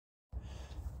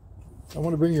I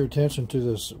want to bring your attention to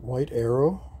this white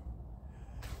arrow.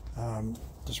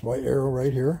 This white arrow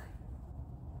right here.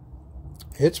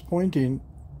 It's pointing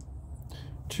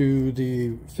to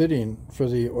the fitting for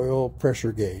the oil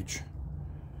pressure gauge.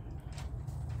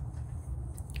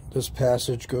 This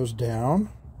passage goes down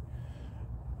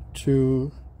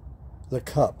to the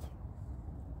cup,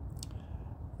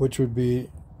 which would be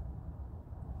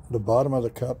the bottom of the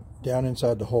cup down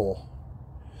inside the hole.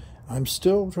 I'm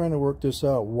still trying to work this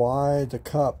out, why the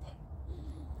cup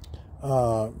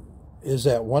is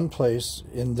at one place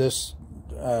in this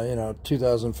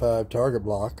 2005 Target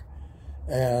block,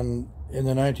 and in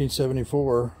the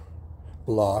 1974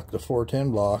 block, the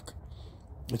 410 block,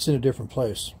 it's in a different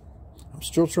place. I'm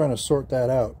still trying to sort that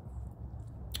out.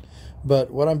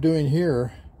 But what I'm doing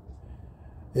here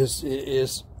is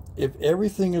if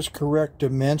everything is correct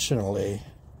dimensionally,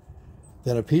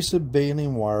 then a piece of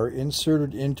baling wire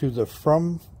inserted into the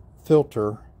from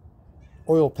filter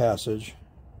oil passage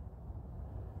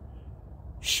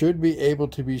should be able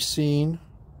to be seen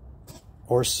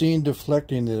or seen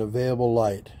deflecting the available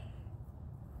light.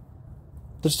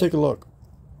 Let's take a look.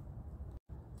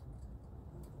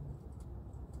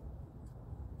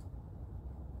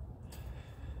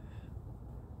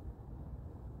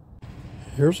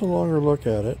 Here's a longer look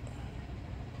at it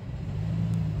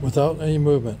without any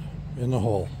movement in the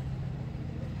hole.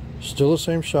 Still the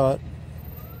same shot.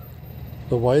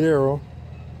 The white arrow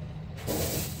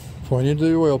pointing to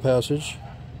the oil passage,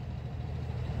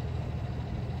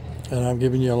 and I'm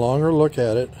giving you a longer look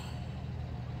at it,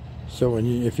 so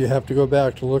if you have to go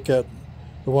back to look at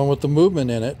the one with the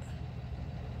movement in it,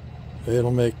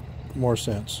 it'll make more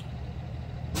sense.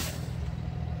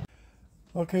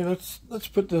 Okay, let's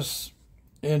put this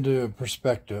into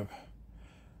perspective.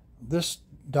 This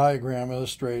diagram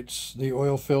illustrates the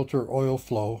oil filter oil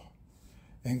flow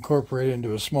incorporated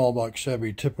into a small block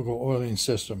Chevy typical oiling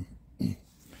system.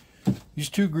 These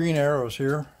two green arrows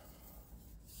here,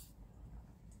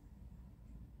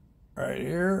 right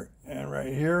here and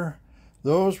right here,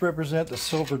 those represent the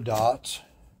silver dots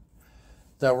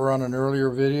that were on an earlier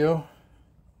video.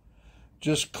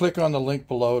 Just click on the link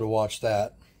below to watch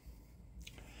that.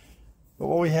 But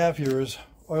what we have here is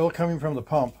oil coming from the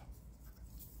pump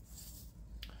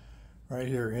right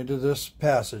here into this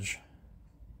passage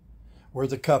where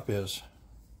the cup is,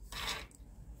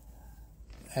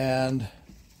 and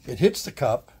it hits the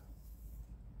cup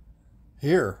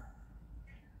here,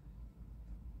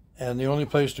 and the only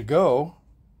place to go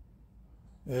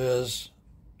is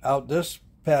out this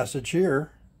passage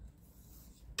here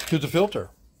to the filter.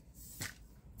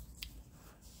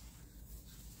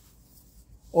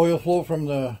 Oil flow from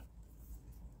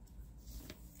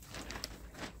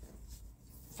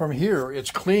here,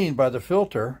 it's cleaned by the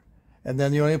filter, and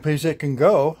then the only place it can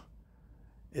go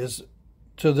is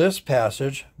to this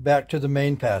passage back to the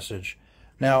main passage.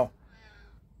 Now,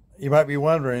 you might be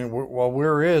wondering, well,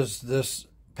 where is this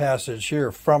passage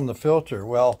here from the filter?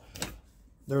 Well,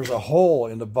 there's a hole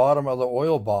in the bottom of the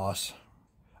oil boss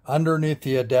underneath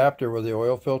the adapter where the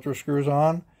oil filter screws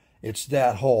on. It's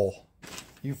that hole.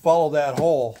 You follow that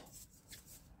hole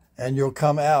and you'll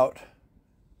come out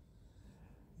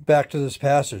back to this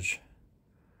passage.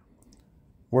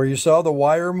 Where you saw the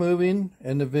wire moving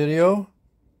in the video,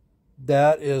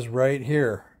 that is right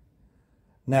here.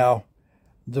 Now,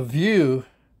 the view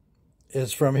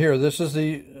is from here. This is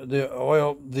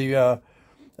the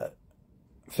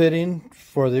fitting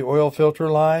for the oil filter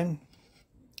line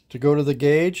to go to the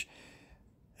gauge,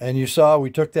 and you saw we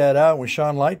took that out and we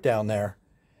shone light down there.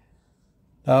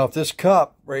 Now, if this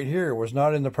cup right here was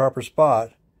not in the proper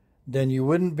spot, then you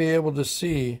wouldn't be able to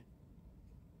see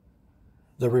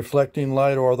the reflecting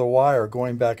light or the wire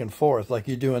going back and forth like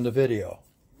you do in the video.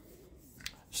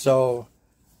 So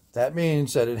that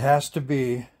means that it has to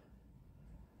be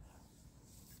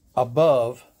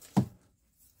above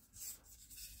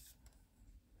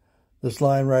this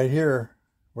line right here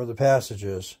where the passage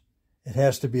is. It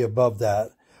has to be above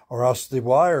that, or else the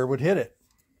wire would hit it.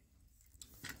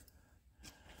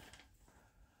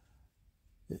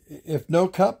 If no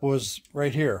cup was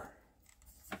right here,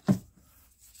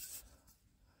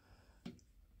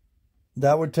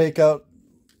 that would take out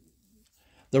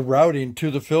the routing to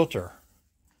the filter,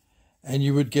 and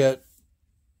you would get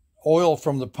oil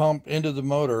from the pump into the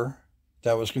motor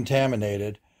that was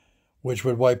contaminated, which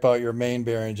would wipe out your main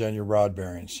bearings and your rod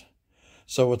bearings.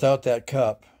 So without that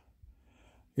cup,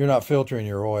 you're not filtering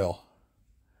your oil,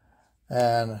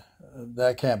 and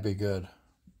that can't be good.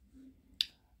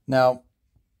 Now,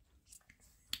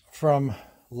 from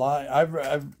line,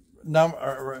 I've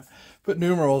put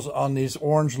numerals on these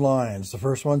orange lines. The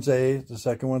first one's A, the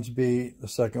second one's B,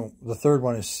 the third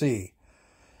one is C.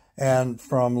 And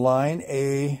from line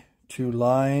A to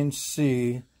line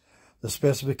C, the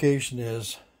specification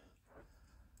is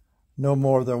no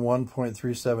more than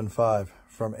 1.375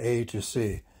 from A to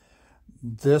C.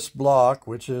 This block,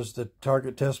 which is the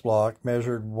target test block,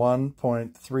 measured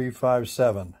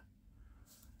 1.357.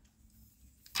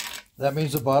 That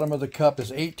means the bottom of the cup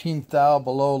is 18 thou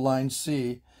below line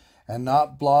C and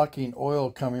not blocking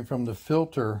oil coming from the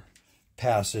filter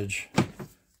passage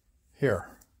here,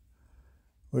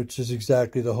 which is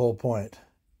exactly the whole point.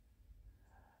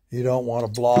 You don't want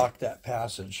to block that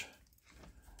passage.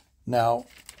 Now,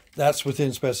 that's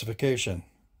within specification,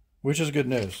 which is good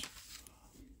news.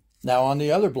 Now, on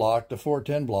the other block, the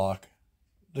 410 block,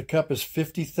 the cup is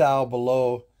 50 thou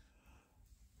below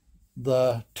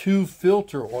the 2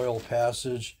 filter oil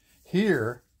passage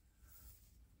here.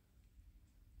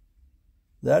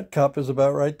 That cup is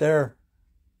about right there.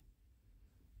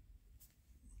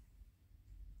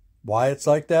 Why it's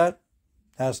like that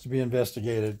has to be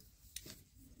investigated.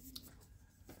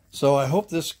 So I hope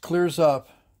this clears up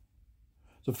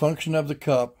the function of the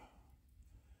cup,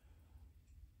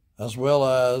 as well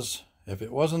as, if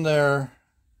it wasn't there,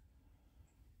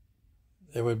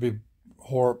 it would be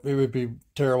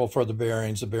terrible for the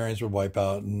bearings. The bearings would wipe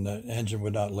out and the engine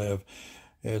would not live.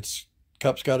 Its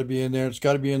cup's got to be in there. It's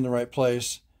got to be in the right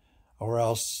place, or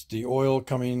else the oil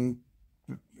coming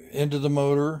into the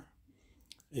motor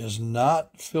is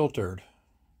not filtered,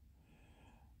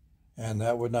 and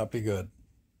that would not be good.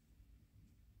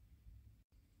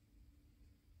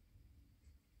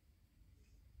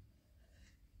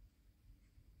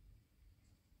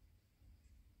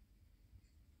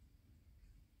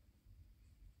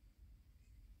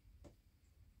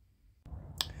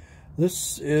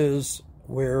 This is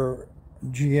where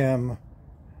GM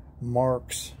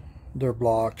marks their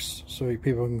blocks so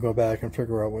people can go back and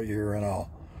figure out what year and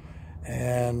all.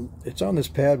 And it's on this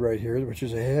pad right here, which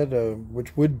is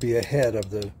which would be ahead of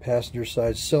the passenger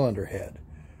side cylinder head.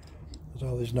 There's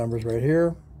all these numbers right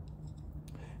here,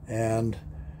 and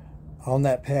on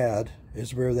that pad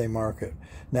is where they mark it.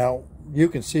 Now, you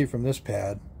can see from this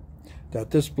pad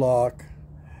that this block,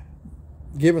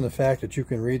 given the fact that you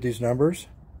can read these numbers,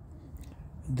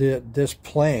 this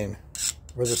plane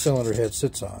where the cylinder head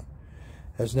sits on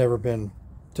has never been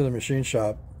to the machine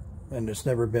shop, and it's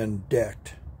never been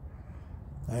decked.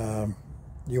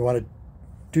 You want to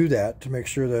do that to make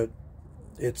sure that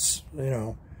it's,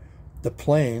 the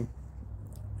plane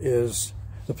is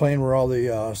the plane where all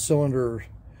the cylinder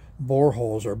bore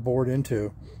holes are bored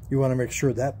into. You want to make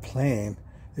sure that plane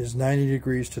is 90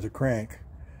 degrees to the crank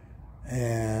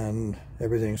and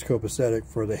everything's copacetic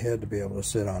for the head to be able to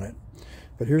sit on it.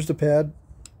 But here's the pad.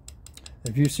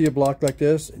 If you see a block like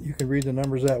this and you can read the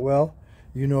numbers that well,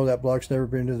 you know that block's never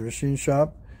been to the machine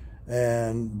shop,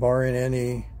 and barring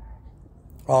any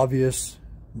obvious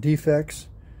defects,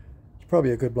 it's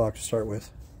probably a good block to start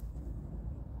with.